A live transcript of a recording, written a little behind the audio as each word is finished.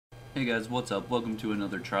Hey guys, what's up? Welcome to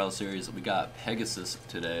another trial series. We got Pegasus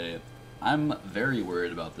today. I'm very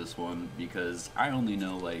worried about this one because I only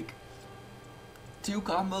know like 2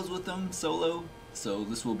 combos with him solo, so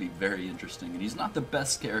this will be very interesting. And he's not the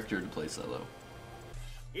best character to play solo.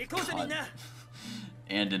 God.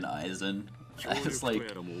 And in Aizen. It's like,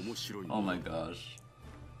 oh my gosh.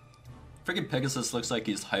 Freaking Pegasus looks like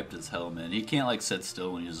he's hyped as hell, man. He can't like sit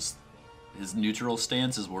still when he's just... His neutral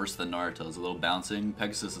stance is worse than Naruto's. A little bouncing.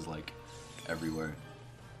 Pegasus is like everywhere.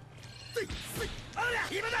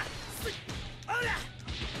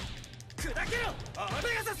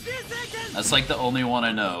 That's like the only one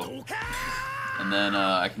I know. And then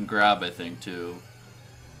I can grab, I think, too.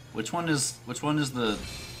 Which one is the...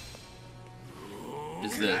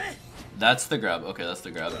 Is the... That's the grab. Okay, that's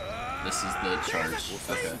the grab. This is the charge.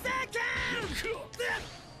 Okay.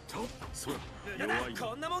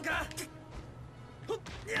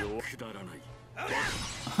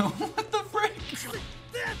 What the frick?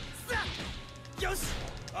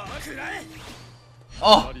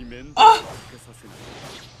 Oh! Oh!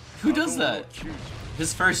 Who does that?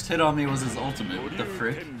 His first hit on me was his ultimate. What the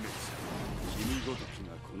frick?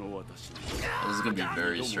 This is gonna be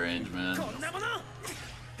very strange, man.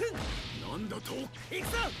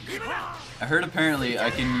 I heard apparently I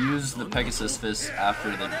can use the Pegasus fist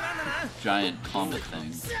after the giant comet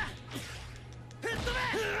thing.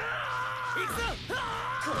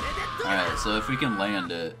 Alright, so if we can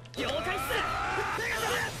land it...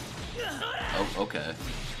 Oh, okay.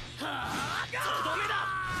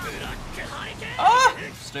 Ah!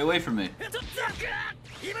 Stay away from me.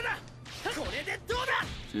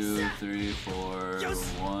 2, 3, 4,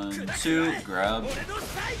 1, 2, grab,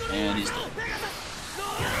 and he's dead.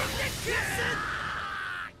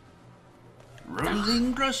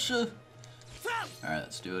 Rolling Crusher! Alright,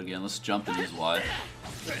 let's do it again. Let's jump and use Y.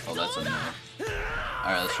 Oh, that's a no.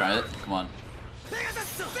 Alright, let's try it. Come on.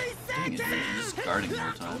 Dang it, dude. You're just guarding the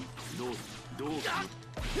whole time.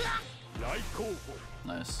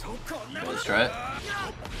 Nice. Okay, let's try it.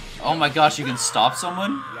 Oh my gosh, you can stop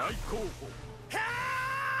someone?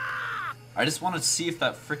 I just want to see if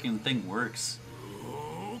that freaking thing works.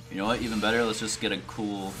 You know what? Even better, let's just get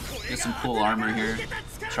some cool armor here.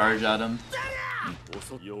 Charge at him.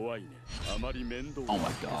 Oh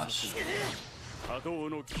my gosh.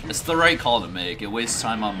 It's the right call to make. It wastes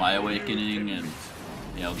time on my awakening and,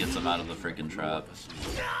 you know, gets him out of the freaking trap.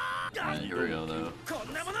 Alright, here we go though.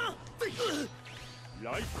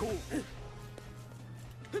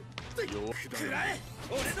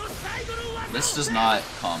 This does not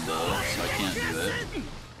combo, so I can't do it.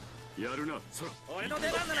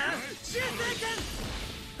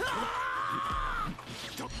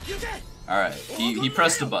 Alright, he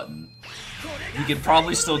pressed a button. He could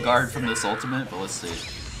probably still guard from this ultimate, but let's see.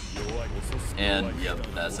 And, yep,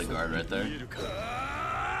 that's a guard right there.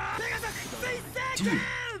 Dude,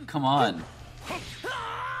 come on.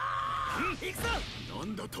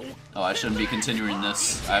 Oh, I shouldn't be continuing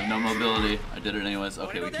this. I have no mobility. I did it anyways.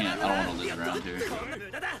 Okay, we can't. I don't want to lose around here.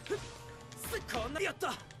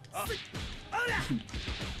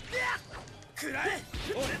 Right,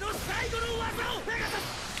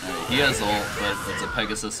 he has ult, but it's a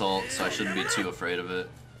Pegasus ult, so I shouldn't be too afraid of it.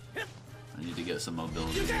 I need to get some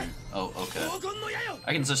mobility here. Oh, okay.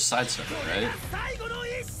 I can just sidestep it, right?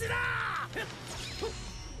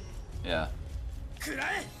 Yeah.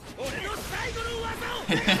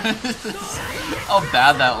 How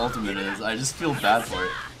bad that ultimate is. I just feel bad for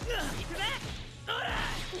it.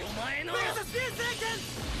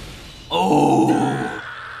 Oh!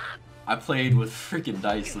 I played with freaking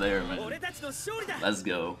dice there, man. Let's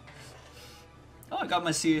go. Oh, I got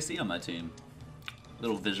my CAC on my team.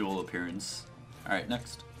 Little visual appearance. Alright,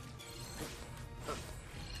 next.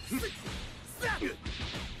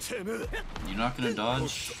 You're not gonna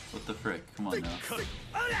dodge? What the frick? Come on now.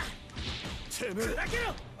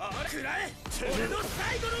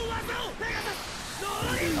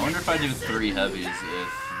 I wonder if I do 3 heavies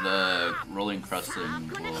if the rolling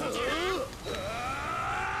crescent will...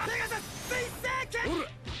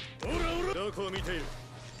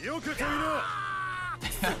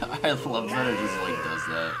 I love that it just like does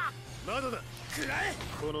that.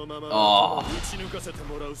 Oh.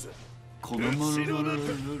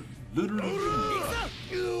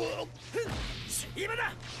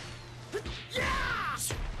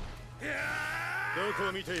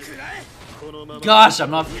 Gosh,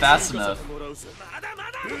 I'm not fast enough.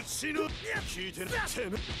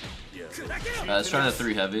 Let's try the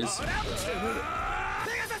 3 heavies.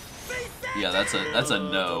 Yeah, that's a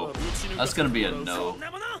no. That's gonna be a no.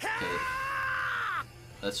 Okay.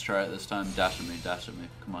 Let's try it this time. Dash at me, dash at me.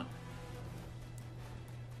 Come on.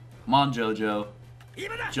 Come on, Jojo.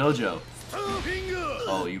 Jojo.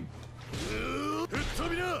 Oh, you.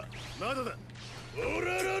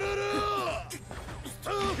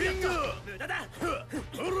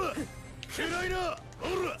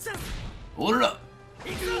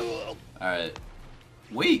 Alright.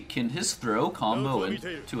 Wait, can his throw combo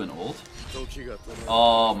into an ult?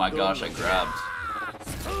 Oh my gosh, I grabbed.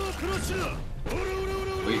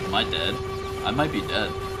 Wait, am I dead? I might be dead.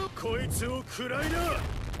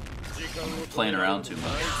 I'm playing around too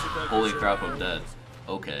much. Holy crap, I'm dead.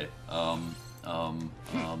 Okay,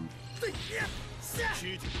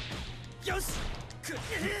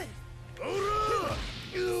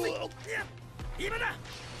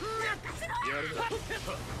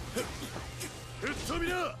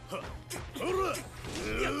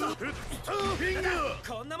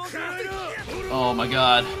 oh my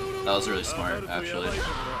god, that was really smart, actually.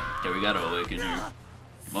 Okay, we gotta awaken here.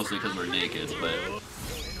 Mostly because we're naked, but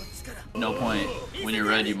no point. When you're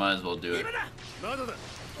red, you might as well do it.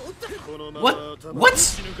 What?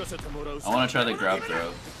 What? I want to try the grab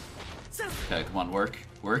throw. Okay, come on, work.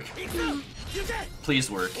 Work.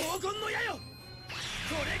 Please work.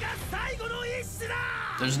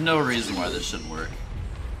 There's no reason why this shouldn't work.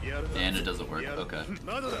 And it doesn't work. Okay.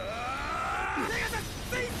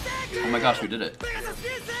 Oh my gosh, we did it.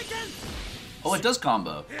 Oh, it does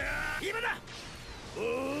combo.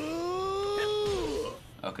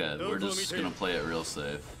 Okay, we're just gonna play it real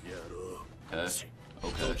safe. Okay.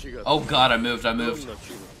 Okay. Oh god, I moved. Oh,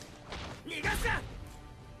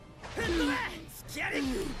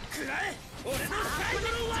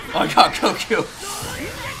 I got Goku.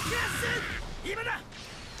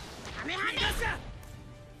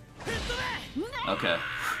 Okay.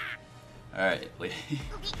 Alright, wait.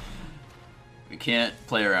 We can't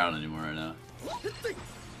play around anymore right now.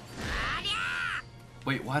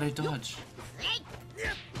 Wait, why'd I dodge?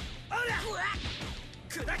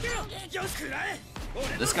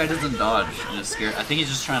 This guy doesn't dodge and is scared. I think he's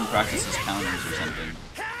just trying to practice his counters or something.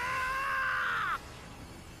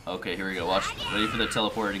 Okay, here we go. Watch. Ready for the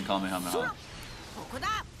teleporting Kamehameha.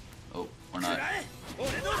 Oh, or not.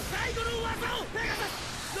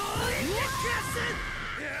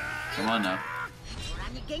 Come on now.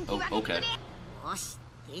 Oh, okay. I'm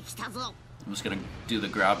just gonna do the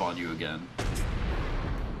grab on you again.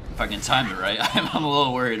 If I can time it right. I'm a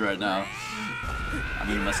little worried right now. I'm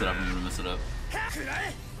gonna mess it up.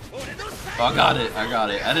 Oh, I got it.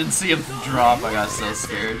 I didn't see him drop. I got so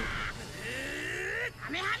scared.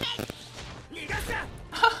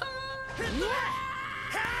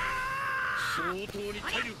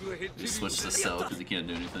 You switch to cell because he can't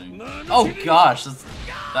do anything. Oh gosh,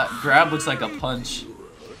 that grab looks like a punch.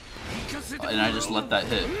 And I just let that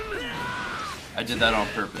hit. I did that on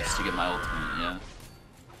purpose to get my ultimate, yeah.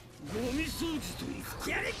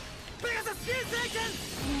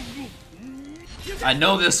 I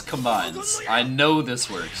know this combines. I know this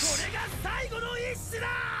works.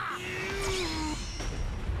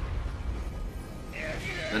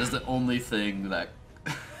 That is the only thing that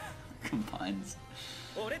combines.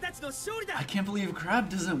 I can't believe grab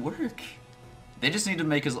doesn't work. They just need to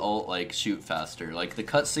make his ult like shoot faster. Like the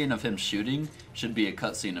cutscene of him shooting should be a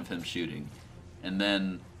cutscene of him shooting. And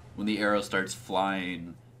then when the arrow starts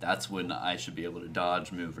flying, that's when I should be able to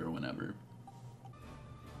dodge, move, or whenever.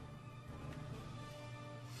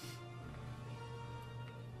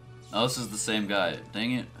 Oh, this is the same guy.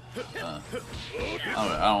 Dang it. I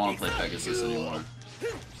don't want to play Pegasus anymore.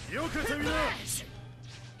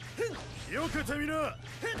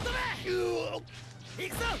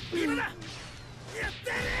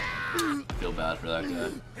 Feel bad for that guy.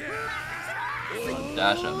 Come on,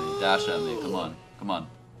 dash at me, come on.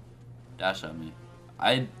 Dash at me.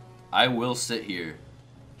 I will sit here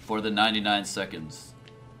for the 99 seconds.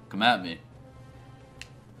 Come at me.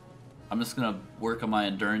 I'm just gonna work on my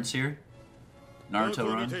endurance here. Naruto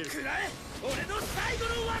run.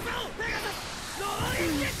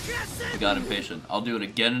 You got impatient. I'll do it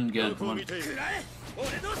again and again. Come on.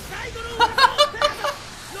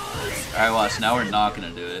 Alright, watch. Now we're not gonna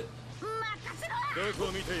do it.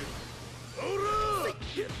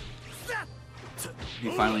 He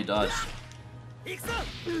finally dodged.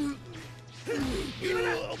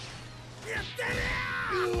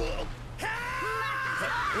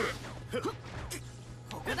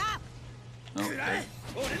 Okay.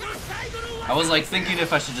 I was like thinking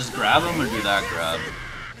if I should just grab him or do that grab.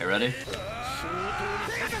 Okay, ready?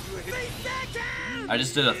 I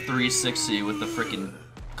just did a 360 with the freaking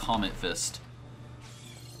Comet Fist.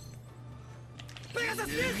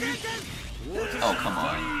 Oh, come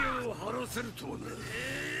on.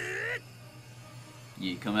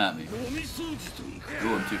 Yeah, come at me.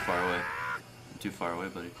 Ooh, I'm too far away. I'm too far away,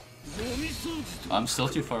 buddy. I'm still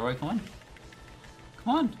too far away. Come on.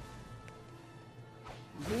 Come on.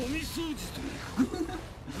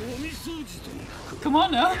 Come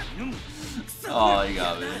on now. Oh, you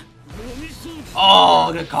got me.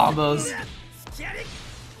 Oh, good combos.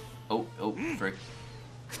 Oh, frick.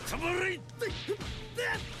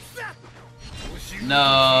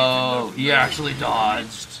 No, he actually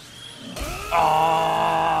dodged.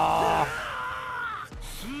 Oh.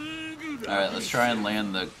 Alright, let's try and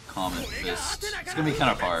land the Comet Fist. It's gonna be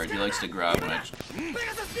kind of hard. He likes to grab when I...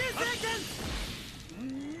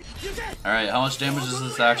 Alright, how much damage does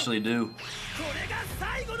this actually do?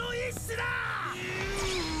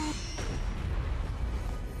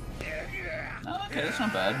 Oh, okay, that's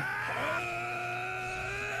not bad.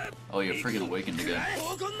 Oh, you're freaking awakened again.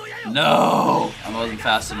 No! I wasn't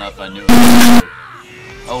fast enough, I knew it.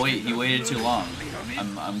 Oh wait, he waited too long.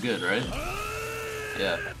 I'm good, right?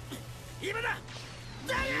 Yeah.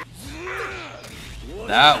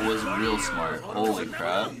 That was real smart. Holy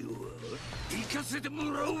crap.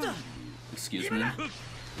 Excuse me?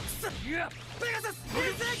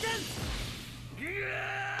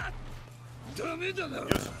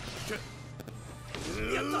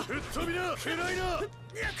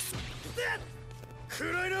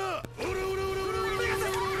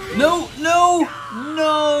 No! No!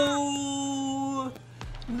 No!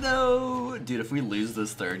 No! Dude, if we lose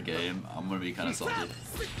this third game, I'm gonna be kind of salty.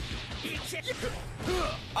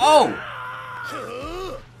 Oh!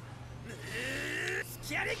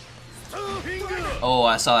 Oh,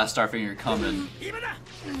 I saw that Starfinger coming.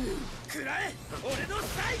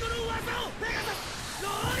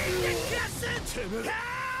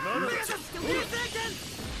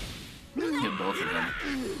 Hit both of them.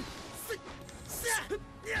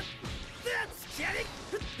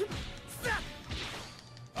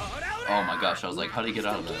 Oh my gosh, I was like, how do you get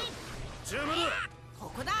out of that?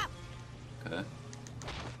 Okay.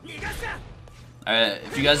 Alright,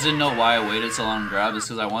 if you guys didn't know why I waited so long to grab, it's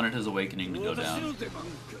because I wanted his awakening to go down.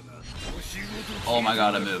 Oh my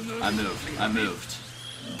god, I moved. I moved.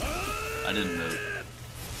 I didn't move.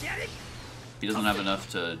 He doesn't have enough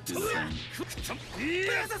to do the thing.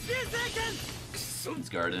 He's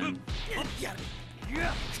guarding.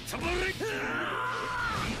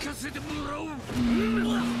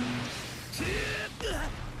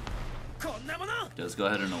 Just go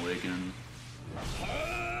ahead and awaken.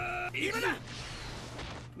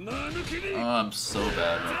 Oh, I'm so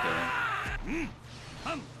bad.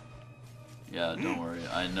 Okay. Yeah, don't worry.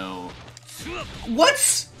 I know.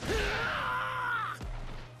 What?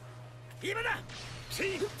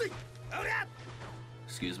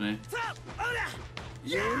 Excuse me?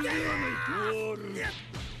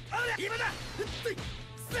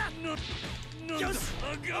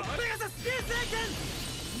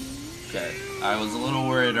 Okay, I was a little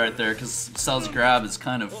worried right there because Cell's grab is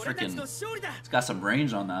kind of freaking. It's got some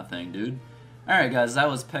range on that thing, dude. Alright, guys, that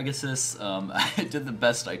was Pegasus. I did the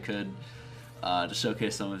best I could to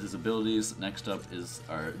showcase some of his abilities. Next up is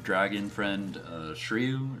our dragon friend,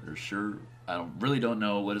 Shiryu, or Shur. I really don't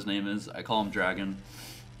know what his name is. I call him Dragon.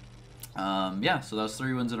 Yeah, so that was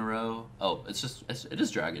 3 wins in a row. Oh, it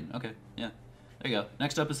is Dragon. Okay, yeah. There you go.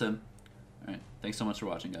 Next up is him. Alright, thanks so much for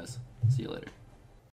watching, guys. See you later.